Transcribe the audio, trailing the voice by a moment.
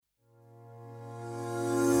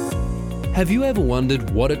Have you ever wondered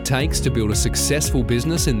what it takes to build a successful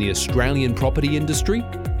business in the Australian property industry?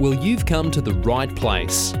 Well, you've come to the right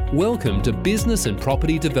place. Welcome to Business and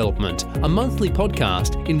Property Development, a monthly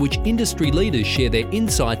podcast in which industry leaders share their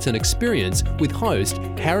insights and experience with host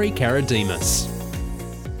Harry Karadimas.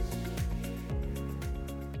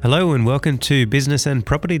 Hello and welcome to Business and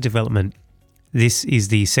Property Development. This is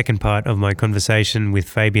the second part of my conversation with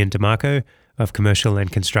Fabian DeMarco of Commercial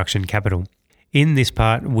and Construction Capital. In this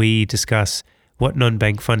part, we discuss what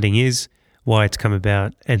non-bank funding is, why it's come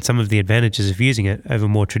about, and some of the advantages of using it over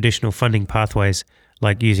more traditional funding pathways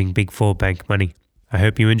like using Big Four bank money. I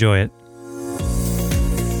hope you enjoy it.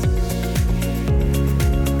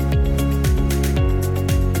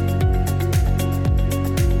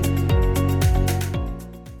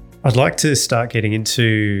 I'd like to start getting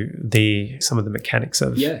into some of the mechanics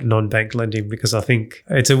of non-bank lending, because I think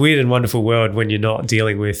it's a weird and wonderful world when you're not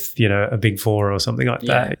dealing with, a Big Four or something like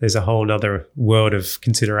that. There's a whole other world of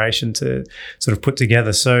consideration to sort of put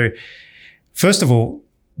together. So first of all,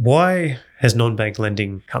 why has non-bank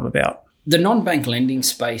lending come about? The non-bank lending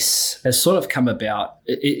space has sort of come about,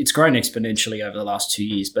 it's grown exponentially over the last 2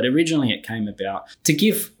 years, but originally it came about to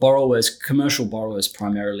give borrowers, commercial borrowers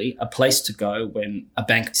primarily, a place to go when a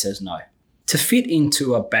bank says no. To fit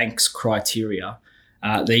into a bank's criteria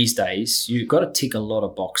these days, you've got to tick a lot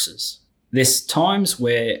of boxes. There's times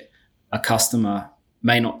where a customer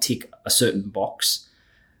may not tick a certain box,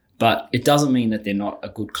 but it doesn't mean that they're not a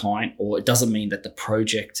good client, or it doesn't mean that the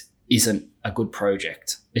project isn't a good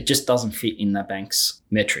project. It just doesn't fit in the bank's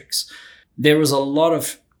metrics. There was a lot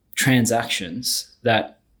of transactions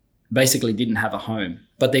that basically didn't have a home,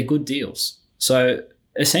 but they're good deals. So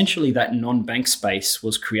essentially that non-bank space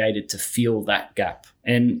was created to fill that gap.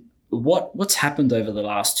 And what's happened over the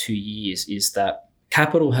last 2 years is that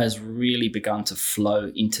capital has really begun to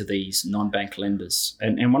flow into these non-bank lenders.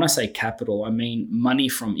 And when I say capital, I mean money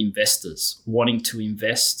from investors wanting to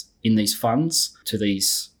invest in these funds to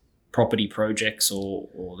these property projects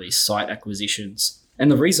or these site acquisitions. And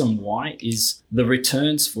the reason why is the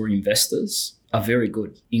returns for investors are very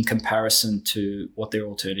good in comparison to what their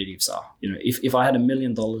alternatives are. If I had $1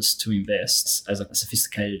 million to invest as a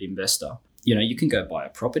sophisticated investor, you can go buy a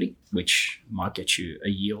property, which might get you a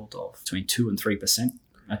yield of between 2 and 3%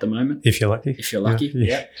 at the moment. If you're lucky.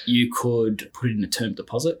 Yeah. You could put it in a term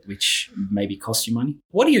deposit, which maybe costs you money.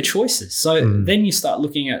 What are your choices? So then you start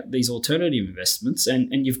looking at these alternative investments,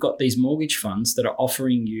 and you've got these mortgage funds that are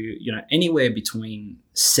offering you, anywhere between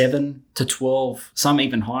 7 to 12, some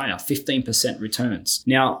even higher, 15% returns.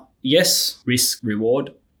 Now, yes, risk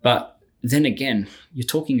reward, but then again, you're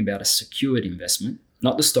talking about a secured investment,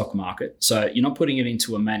 not the stock market. So you're not putting it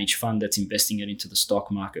into a managed fund that's investing it into the stock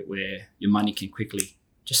market where your money can quickly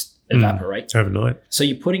just evaporate overnight. So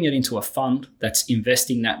you're putting it into a fund that's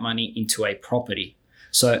investing that money into a property.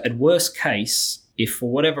 So at worst case, if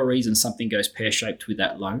for whatever reason something goes pear-shaped with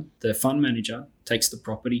that loan, the fund manager takes the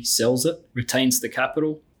property, sells it, retains the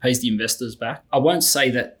capital, pays the investors back. I won't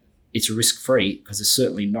say that it's risk-free, because it's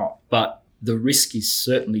certainly not, but the risk is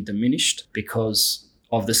certainly diminished because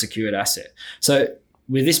of the secured asset. So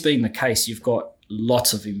with this being the case, you've got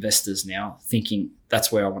lots of investors now thinking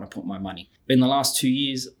that's where I want to put my money. In the last 2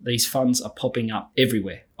 years, these funds are popping up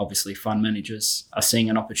everywhere. Obviously, fund managers are seeing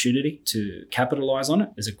an opportunity to capitalize on it.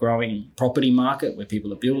 There's a growing property market where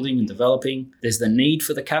people are building and developing. There's the need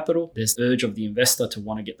for the capital. There's the urge of the investor to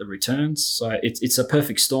want to get the returns. So it's a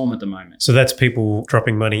perfect storm at the moment. So that's people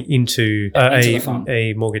dropping money into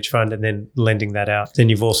a mortgage fund and then lending that out. Then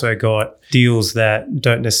you've also got deals that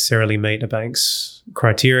don't necessarily meet a bank's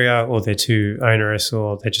criteria, or they're too onerous,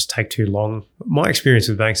 or they just take too long. My experience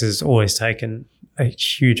with banks has always taken a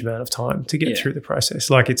huge amount of time to get through the process.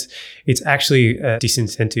 Like it's actually a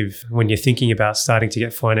disincentive when you're thinking about starting to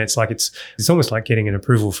get finance. Like it's almost like getting an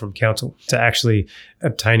approval from council. To actually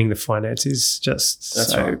obtaining the finance is just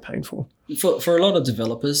painful. For a lot of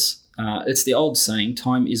developers, it's the old saying,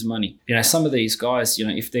 time is money. Some of these guys,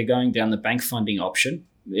 if they're going down the bank funding option,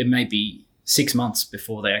 it may be 6 months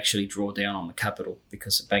before they actually draw down on the capital,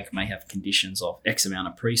 because the bank may have conditions of X amount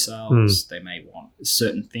of pre-sales. They may want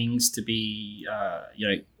certain things to be,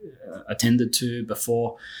 attended to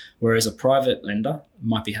before, whereas a private lender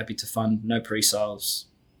might be happy to fund no pre-sales,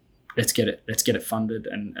 let's get it funded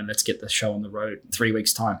and let's get the show on the road 3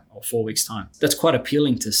 weeks time or 4 weeks time. That's quite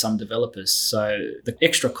appealing to some developers. So the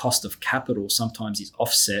extra cost of capital sometimes is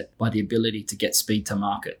offset by the ability to get speed to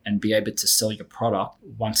market and be able to sell your product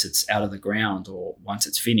once it's out of the ground or once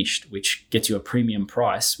it's finished, which gets you a premium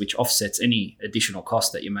price, which offsets any additional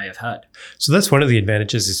cost that you may have had. So that's one of the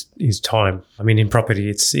advantages is time. I mean, in property,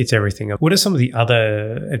 it's everything. What are some of the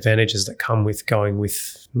other advantages that come with going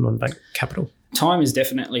with non-bank capital? Time is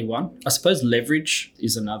definitely one. I suppose leverage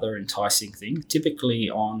is another enticing thing. Typically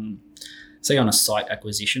on a site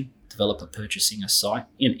acquisition, developer purchasing a site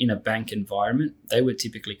in a bank environment, they would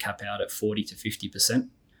typically cap out at 40 to 50%.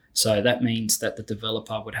 So that means that the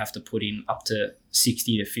developer would have to put in up to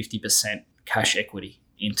 60 to 50% cash equity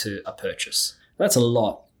into a purchase. That's a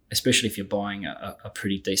lot, especially if you're buying a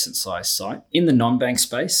pretty decent sized site. In the non-bank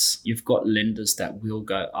space, you've got lenders that will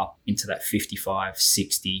go up into that 55,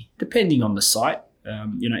 60, depending on the site.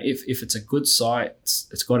 If it's a good site,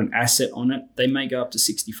 it's got an asset on it, they may go up to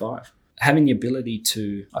 65. Having the ability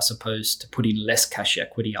to, I suppose, to put in less cash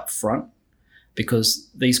equity up front, because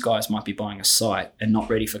these guys might be buying a site and not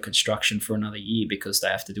ready for construction for another year because they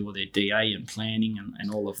have to do all their DA and planning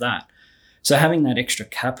and all of that. So having that extra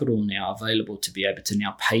capital now available to be able to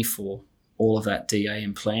now pay for all of that DA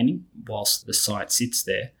and planning whilst the site sits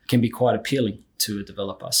there can be quite appealing to a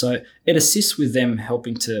developer. So it assists with them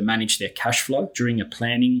helping to manage their cash flow during a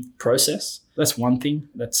planning process. That's one thing.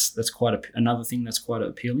 That's another thing that's quite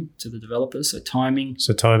appealing to the developers. So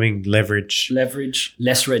timing, leverage,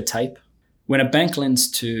 less red tape. When a bank lends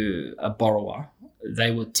to a borrower, they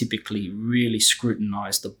will typically really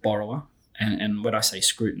scrutinize the borrower. And when I say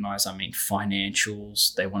scrutinize, I mean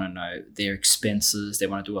financials. They want to know their expenses. They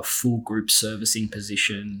want to do a full group servicing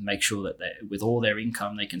position, make sure that with all their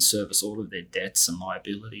income, they can service all of their debts and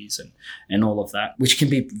liabilities and all of that, which can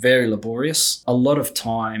be very laborious. A lot of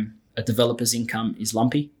time, a developer's income is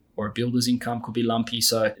lumpy or a builder's income could be lumpy.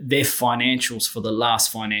 So their financials for the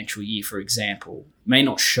last financial year, for example, may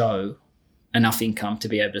not show enough income to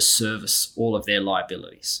be able to service all of their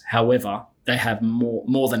liabilities. However, they have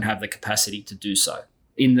more than have the capacity to do so.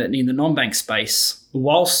 In the non-bank space,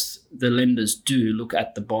 whilst the lenders do look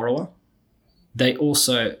at the borrower, they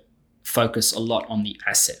also focus a lot on the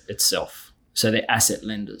asset itself. So they're asset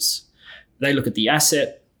lenders. They look at the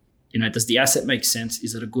asset, does the asset make sense?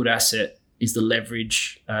 Is it a good asset? Is the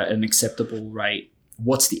leverage an acceptable rate?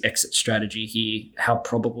 What's the exit strategy here? How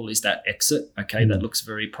probable is that exit? Okay, that looks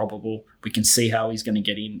very probable. We can see how he's going to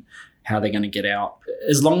get in, how they're going to get out.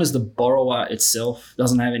 As long as the borrower itself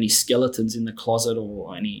doesn't have any skeletons in the closet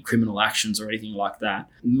or any criminal actions or anything like that,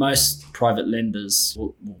 most private lenders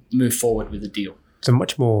will move forward with a deal. It's a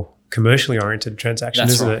much more commercially oriented transaction,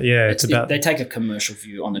 That's isn't right. it? Yeah, they take a commercial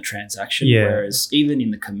view on the transaction, Yeah. whereas even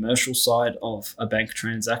in the commercial side of a bank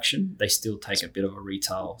transaction, they still take a bit of a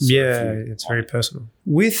retail sort of view it's on very it. personal.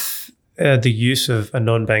 With the use of a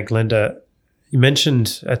non-bank lender, you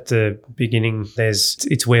mentioned at the beginning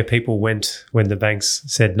it's where people went when the banks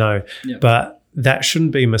said no, Yeah. but that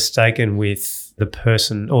shouldn't be mistaken with the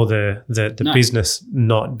person or the No. business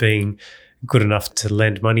not being good enough to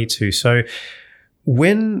lend money to. So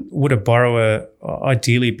when would a borrower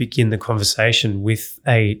ideally begin the conversation with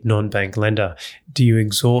a non-bank lender? Do you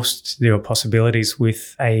exhaust your possibilities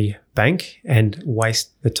with a bank and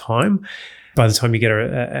waste the time by the time you get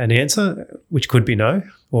an answer, which could be no?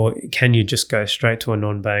 Or can you just go straight to a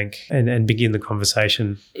non-bank and begin the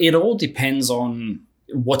conversation? It all depends on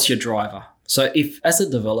what's your driver. So if, as a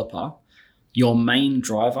developer, your main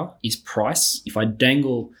driver is price, if I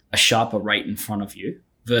dangle a sharper rate in front of you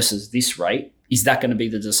versus this rate, is that going to be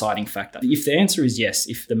the deciding factor? If the answer is yes,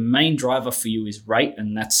 if the main driver for you is rate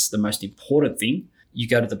and that's the most important thing, you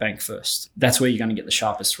go to the bank first. That's where you're going to get the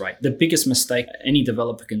sharpest rate. The biggest mistake any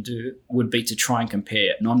developer can do would be to try and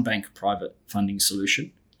compare non-bank private funding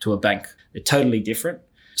solution to a bank. They're totally different.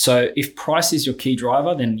 So if price is your key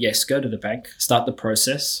driver, then yes, go to the bank, start the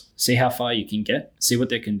process, see how far you can get, see what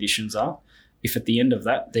their conditions are. If at the end of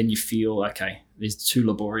that, then you feel, okay, these too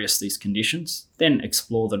laborious, these conditions, then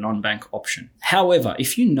explore the non-bank option. However,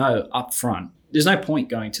 if you know upfront, there's no point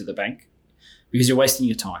going to the bank because you're wasting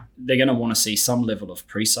your time. They're going to want to see some level of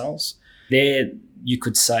pre-sales. There, you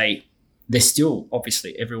could say, they're still,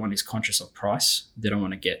 obviously, everyone is conscious of price. They don't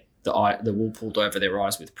want to get the wool pulled over their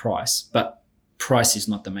eyes with price, but price is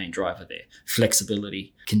not the main driver there.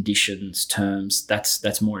 Flexibility, conditions, terms,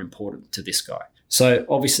 that's more important to this guy. So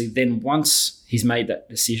obviously then once he's made that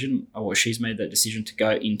decision or she's made that decision to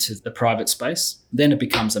go into the private space, then it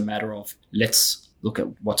becomes a matter of let's look at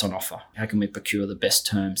what's on offer. How can we procure the best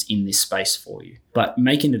terms in this space for you? But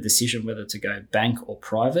making a decision whether to go bank or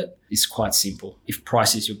private is quite simple. If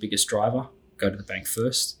price is your biggest driver, go to the bank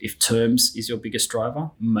first. If terms is your biggest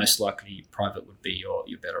driver, most likely private would be your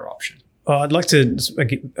better option. I'd like to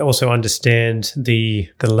also understand the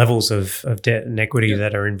levels of debt and equity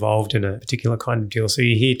that are involved in a particular kind of deal. So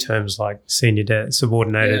you hear terms like senior debt,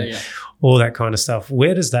 subordinated, all that kind of stuff.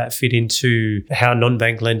 Where does that fit into how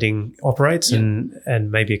non-bank lending operates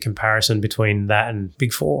and maybe a comparison between that and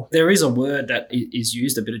Big Four? There is a word that is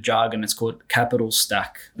used, a bit of jargon. It's called capital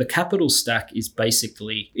stack. The capital stack is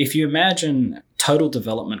basically, if you imagine total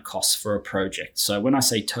development costs for a project. So when I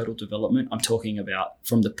say total development, I'm talking about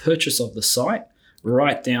from the purchase of the site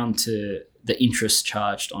right down to the interest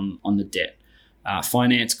charged on the debt,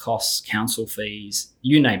 finance costs, council fees,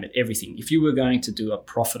 you name it, everything. If you were going to do a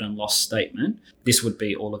profit and loss statement, this would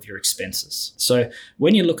be all of your expenses. So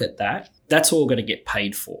when you look at that, that's all going to get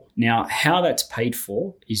paid for. Now, how that's paid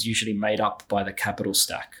for is usually made up by the capital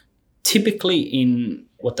stack. Typically in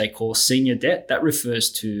what they call senior debt, that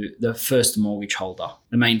refers to the first mortgage holder,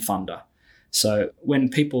 the main funder. So when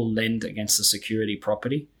people lend against a security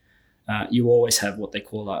property, you always have what they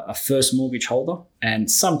call a first mortgage holder.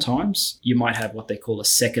 And sometimes you might have what they call a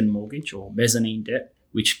second mortgage or mezzanine debt,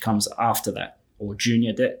 which comes after that, or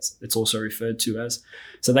junior debt, it's also referred to as.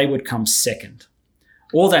 So they would come second.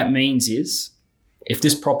 All that means is if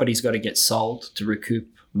this property's got to get sold to recoup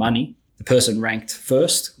money, the person ranked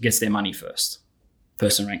first gets their money first.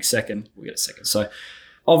 Person ranked second will get a second. So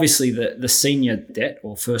obviously the senior debt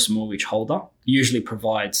or first mortgage holder usually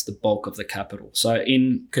provides the bulk of the capital. So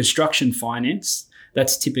in construction finance,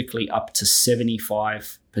 that's typically up to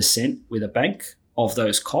 75% with a bank of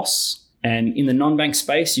those costs. And in the non-bank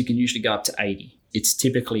space, you can usually go up to 80. It's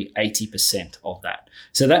typically 80% of that.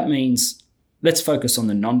 So that means let's focus on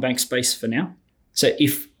the non-bank space for now. So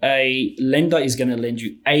if a lender is going to lend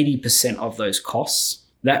you 80% of those costs,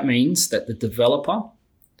 that means that the developer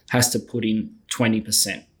has to put in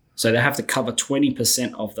 20%. So they have to cover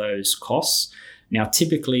 20% of those costs. Now,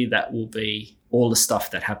 typically that will be all the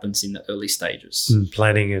stuff that happens in the early stages.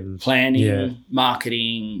 Planning,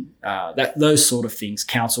 marketing, those sort of things,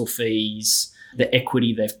 council fees, the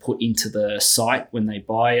equity they've put into the site when they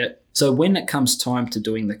buy it. So when it comes time to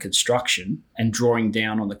doing the construction and drawing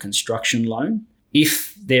down on the construction loan,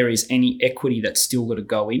 if there is any equity that's still got to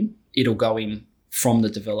go in, it'll go in from the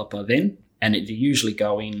developer then, and it'll usually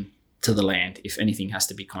go in to the land. If anything has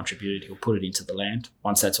to be contributed, he'll put it into the land.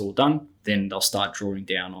 Once that's all done, then they'll start drawing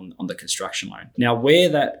down on the construction loan. Now, where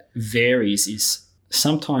that varies is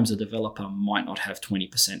sometimes a developer might not have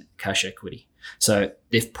 20% cash equity. So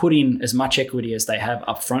they've put in as much equity as they have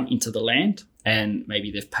upfront into the land, and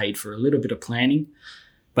maybe they've paid for a little bit of planning,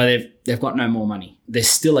 but they've got no more money. There's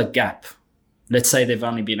still a gap. Let's say they've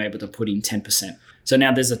only been able to put in 10%. So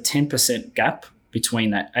now there's a 10% gap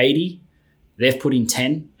between that 80, they've put in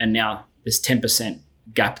 10, and now there's 10%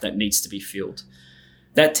 gap that needs to be filled.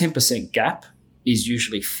 That 10% gap is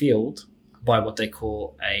usually filled by what they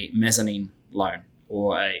call a mezzanine loan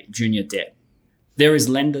or a junior debt. There is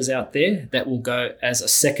lenders out there that will go as a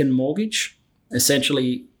second mortgage.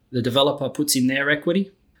 Essentially, the developer puts in their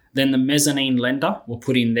equity, then the mezzanine lender will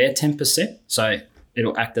put in their 10%. So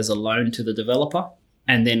it'll act as a loan to the developer.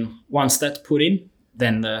 And then once that's put in,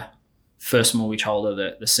 then the first mortgage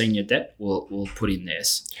holder, the senior debt, will put in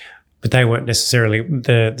theirs. But they won't necessarily,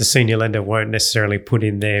 the senior lender won't necessarily put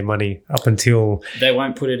in their money up until... They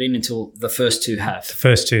won't put it in until the first two have. The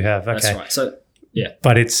first two have, okay. That's right. So, yeah.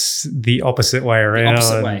 But it's the opposite way around. The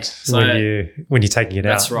opposite way. So, when you're taking it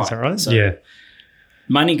that's out. Right. Is that right? So yeah.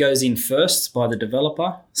 Money goes in first by the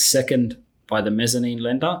developer, second by the mezzanine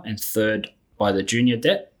lender, and third by the junior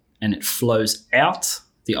debt, and it flows out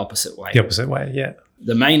the opposite way. The opposite way, yeah.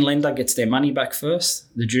 The main lender gets their money back first,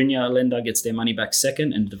 the junior lender gets their money back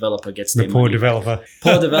second, and the developer gets their money back.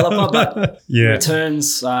 Poor developer, but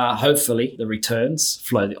returns, hopefully the returns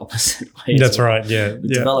flow the opposite way. That's right, yeah. The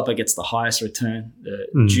developer gets the highest return,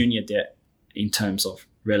 the junior debt in terms of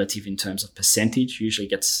percentage usually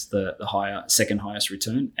gets the second highest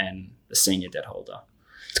return, and the senior debt holder.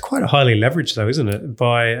 It's quite a highly leveraged though, isn't it?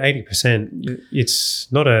 By 80%,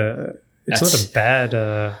 it's not a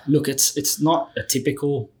bad... Look, it's not a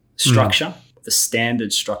typical structure. The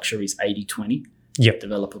standard structure is 80-20. Yep.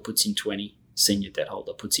 Developer puts in 20, senior debt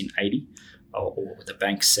holder puts in 80, or the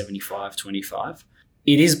bank 75-25.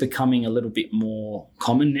 It is becoming a little bit more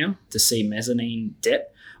common now to see mezzanine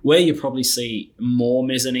debt. Where you probably see more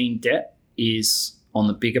mezzanine debt is on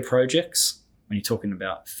the bigger projects. When you're talking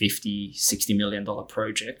about $50, $60 million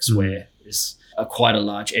projects where there's quite a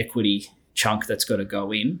large equity chunk that's got to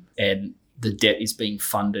go in, and the debt is being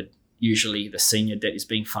funded, usually the senior debt is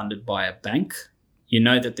being funded by a bank. You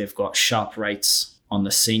know that they've got sharp rates on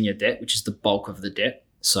the senior debt, which is the bulk of the debt.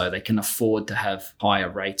 So they can afford to have higher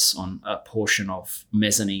rates on a portion of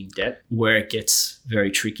mezzanine debt. Where it gets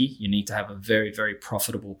very tricky, you need to have a very, very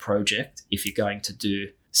profitable project if you're going to do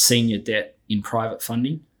senior debt in private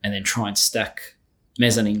funding and then try and stack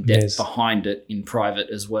mezzanine debt behind it in private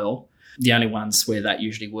as well. The only ones where that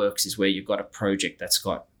usually works is where you've got a project that's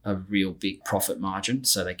got a real big profit margin,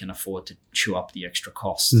 so they can afford to chew up the extra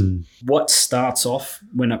cost. What starts off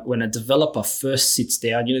when a developer first sits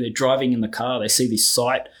down, they're driving in the car, they see this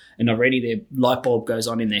site, and already their light bulb goes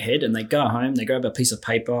on in their head, and they go home, they grab a piece of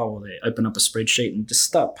paper or they open up a spreadsheet and just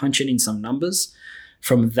start punching in some numbers.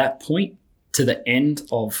 From that point to the end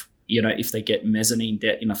of, if they get mezzanine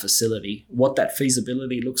debt in a facility, what that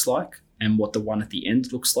feasibility looks like and what the one at the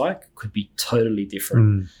end looks like could be totally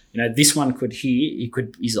different. This one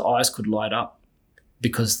his eyes could light up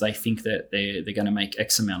because they think that they're going to make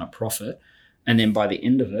X amount of profit. And then by the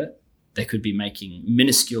end of it, they could be making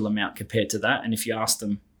minuscule amount compared to that. And if you ask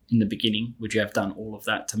them in the beginning, would you have done all of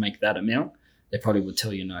that to make that amount? They probably would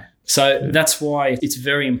tell you no. So that's why it's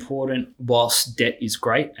very important. Whilst debt is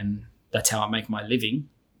great and that's how I make my living,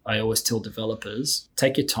 I always tell developers,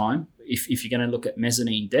 take your time. If you're going to look at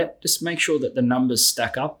mezzanine debt, just make sure that the numbers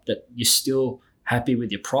stack up, that you're still happy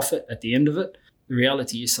with your profit at the end of it. The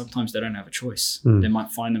reality is sometimes they don't have a choice. They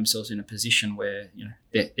might find themselves in a position where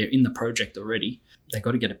they're in the project already. They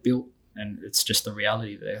got to get it built, and it's just the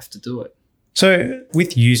reality that they have to do it. So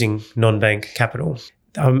with using non-bank capital,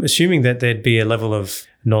 I'm assuming that there'd be a level of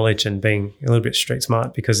knowledge and being a little bit street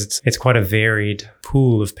smart, because it's quite a varied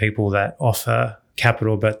pool of people that offer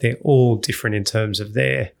capital, but they're all different in terms of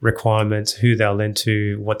their requirements, who they'll lend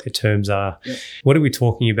to, what their terms are. Yep. What are we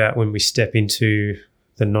talking about when we step into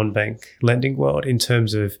the non-bank lending world in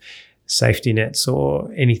terms of safety nets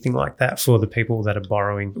or anything like that for the people that are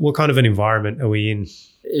borrowing? What kind of an environment are we in?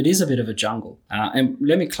 It is a bit of a jungle. And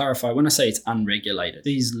let me clarify, when I say it's unregulated,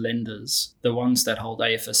 these lenders, the ones that hold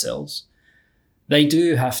AFSLs, they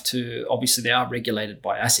do have to, obviously they are regulated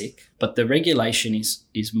by ASIC, but the regulation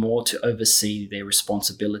is more to oversee their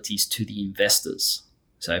responsibilities to the investors.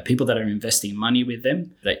 So people that are investing money with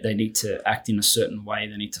them, they need to act in a certain way.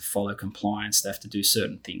 They need to follow compliance. They have to do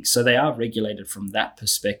certain things. So they are regulated from that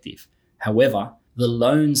perspective. However, the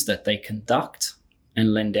loans that they conduct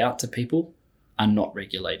and lend out to people are not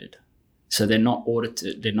regulated. So they're not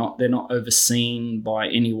audited. They're not overseen by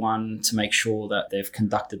anyone to make sure that they've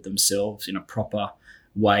conducted themselves in a proper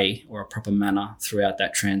way or a proper manner throughout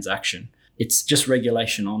that transaction. It's just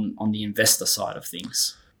regulation on the investor side of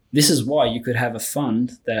things. This is why you could have a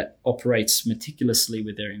fund that operates meticulously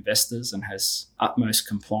with their investors and has utmost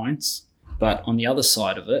compliance. But on the other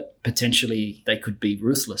side of it, potentially they could be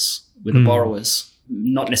ruthless with the borrowers,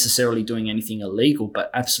 not necessarily doing anything illegal, but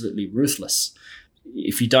absolutely ruthless.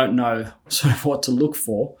 If you don't know sort of what to look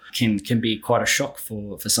for, can be quite a shock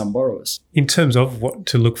for some borrowers. In terms of what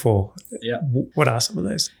to look for, what are some of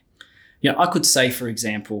those? I could say, for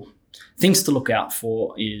example, things to look out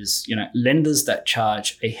for is, lenders that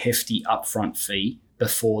charge a hefty upfront fee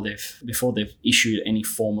before they've issued any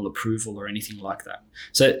formal approval or anything like that.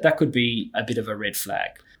 So that could be a bit of a red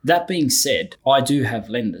flag. That being said, I do have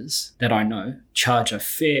lenders that I know charge a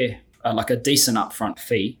fair, a decent upfront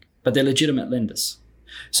fee, but they're legitimate lenders.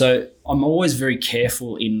 So I'm always very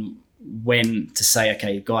careful in when to say,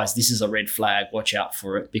 okay, guys, this is a red flag, watch out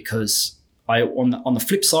for it, because on the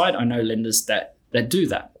flip side, I know lenders that do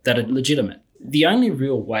that are legitimate. The only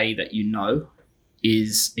real way that you know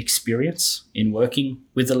is experience in working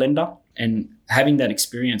with the lender and having that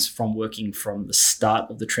experience from working from the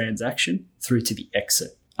start of the transaction through to the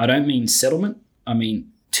exit. I don't mean settlement, I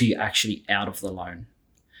mean till you're actually out of the loan.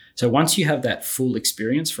 So once you have that full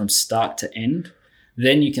experience from start to end,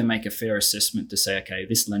 then you can make a fair assessment to say, okay,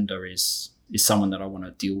 this lender is someone that I want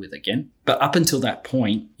to deal with again. But up until that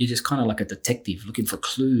point, you're just kind of like a detective looking for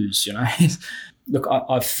clues, Look,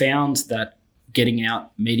 I've found that getting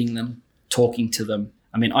out, meeting them, talking to them,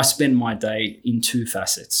 I spend my day in two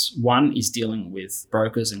facets. One is dealing with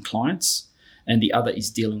brokers and clients, and the other is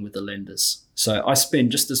dealing with the lenders. So I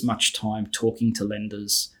spend just as much time talking to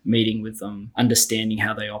lenders, meeting with them, understanding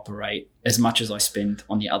how they operate, as much as I spend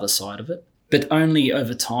on the other side of it. But only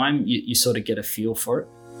over time, you sort of get a feel for it.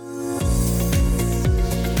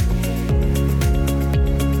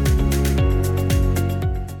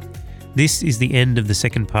 This is the end of the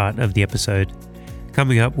second part of the episode.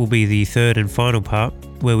 Coming up will be the third and final part,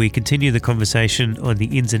 where we continue the conversation on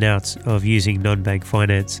the ins and outs of using non-bank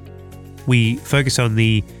finance. We focus on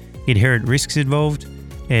the inherent risks involved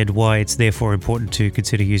and why it's therefore important to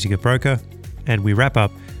consider using a broker. And we wrap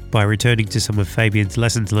up by returning to some of Fabian's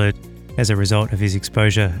lessons learned as a result of his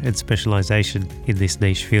exposure and specialization in this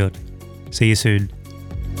niche field. See you soon.